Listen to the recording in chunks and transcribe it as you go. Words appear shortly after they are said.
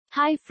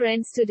Hi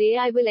friends, today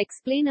I will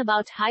explain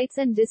about heights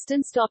and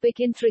distance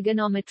topic in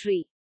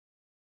trigonometry.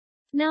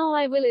 Now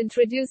I will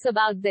introduce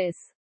about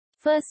this.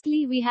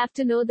 Firstly, we have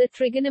to know the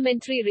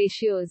trigonometry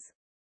ratios.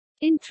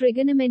 In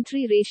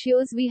trigonometry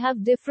ratios we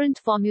have different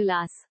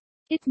formulas.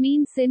 It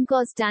means sin,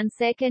 cos, tan,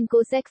 sec and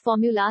cosec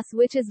formulas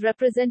which is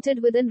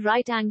represented within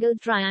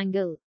right-angled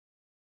triangle.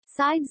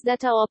 Sides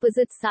that are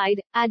opposite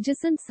side,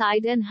 adjacent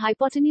side and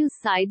hypotenuse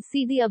side,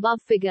 see the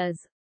above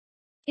figures.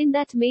 In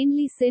that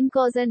mainly sin,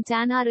 cos and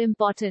tan are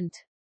important.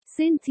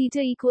 Sin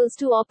theta equals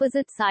to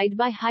opposite side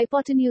by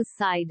hypotenuse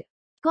side.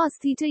 Cos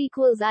theta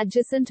equals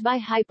adjacent by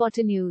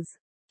hypotenuse.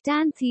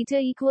 Tan theta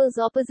equals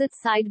opposite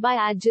side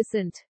by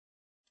adjacent.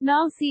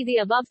 Now see the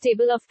above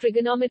table of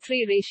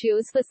trigonometry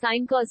ratios for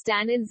sin, cos,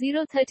 tan in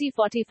 0, 30,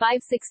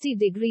 45, 60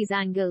 degrees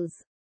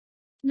angles.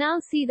 Now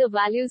see the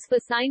values for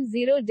sin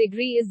 0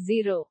 degree is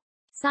 0.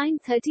 Sin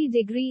 30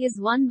 degree is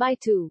 1 by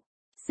 2.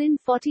 Sin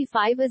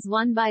 45 is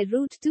 1 by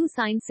root 2.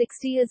 Sin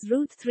 60 is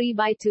root 3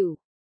 by 2.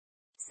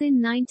 Sin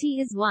 90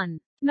 is 1.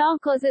 Now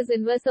cos is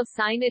inverse of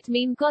sin, it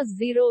means cos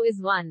 0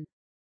 is 1.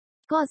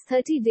 Cos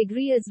 30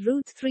 degree is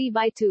root 3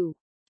 by 2.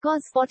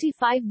 Cos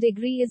 45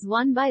 degree is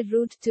 1 by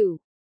root 2.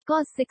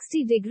 Cos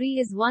 60 degree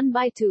is 1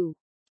 by 2.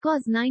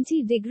 Cos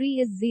 90 degree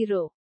is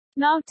 0.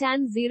 Now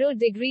tan 0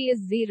 degree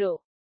is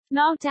 0.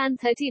 Now tan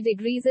 30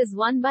 degrees is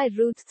 1 by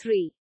root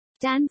 3.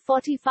 Tan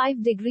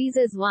 45 degrees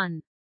is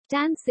 1.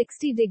 Tan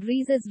 60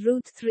 degrees is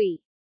root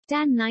 3.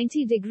 Tan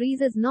 90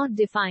 degrees is not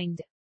defined.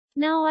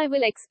 Now I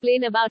will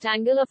explain about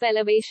angle of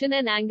elevation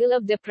and angle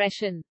of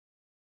depression.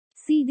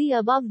 See the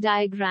above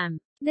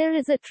diagram. There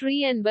is a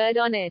tree and bird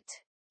on it.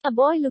 A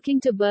boy looking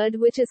to bird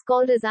which is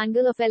called as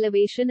angle of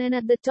elevation, and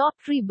at the top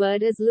tree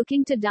bird is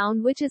looking to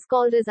down which is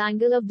called as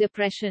angle of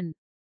depression,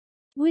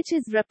 which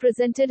is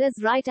represented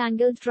as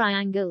right-angled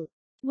triangle,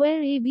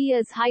 where AB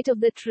is height of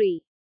the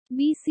tree.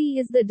 BC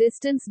is the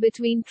distance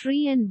between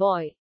tree and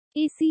boy.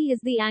 AC is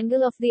the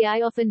angle of the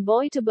eye of an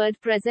boy to bird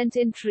present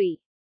in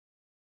tree.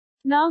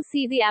 Now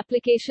see the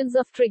applications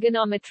of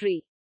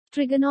trigonometry.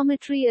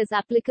 Trigonometry is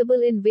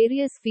applicable in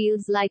various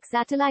fields like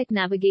satellite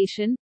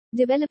navigation,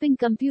 developing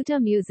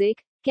computer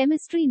music,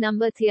 chemistry,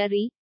 number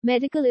theory,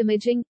 medical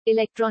imaging,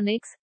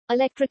 electronics,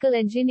 electrical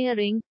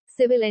engineering,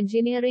 civil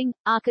engineering,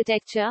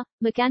 architecture,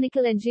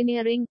 mechanical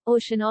engineering,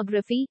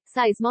 oceanography,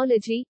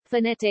 seismology,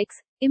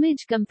 phonetics,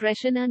 image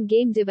compression and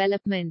game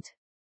development.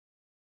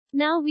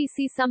 Now we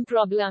see some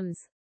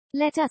problems.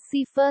 Let us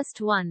see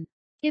first one.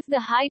 If the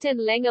height and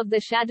length of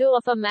the shadow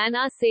of a man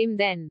are same,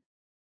 then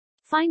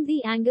find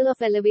the angle of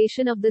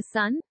elevation of the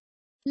sun.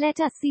 Let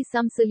us see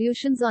some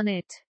solutions on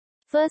it.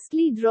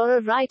 Firstly, draw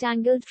a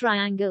right-angled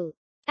triangle.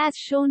 As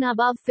shown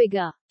above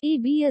figure,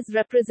 AB is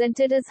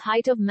represented as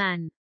height of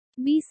man.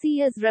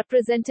 BC is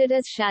represented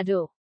as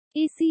shadow.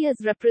 AC is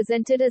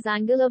represented as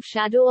angle of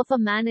shadow of a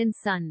man in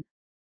sun.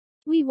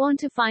 We want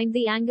to find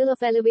the angle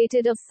of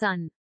elevated of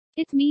sun.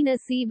 It means a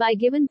C by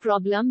given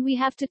problem we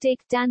have to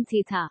take tan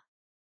theta,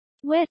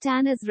 where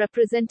tan is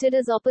represented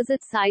as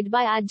opposite side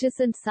by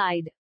adjacent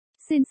side.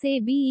 Since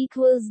AB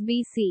equals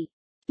BC,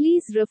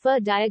 please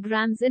refer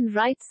diagrams in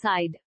right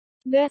side.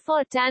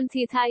 Therefore tan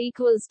theta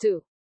equals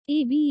to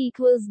AB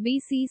equals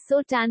BC,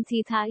 so tan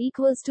theta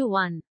equals to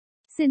 1.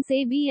 Since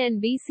AB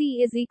and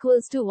BC is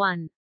equals to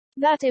 1,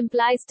 that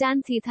implies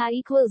tan theta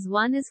equals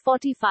 1 is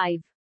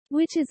 45,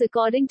 which is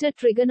according to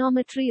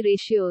trigonometry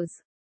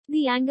ratios.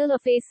 The angle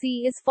of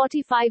AC is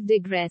 45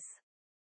 degrees.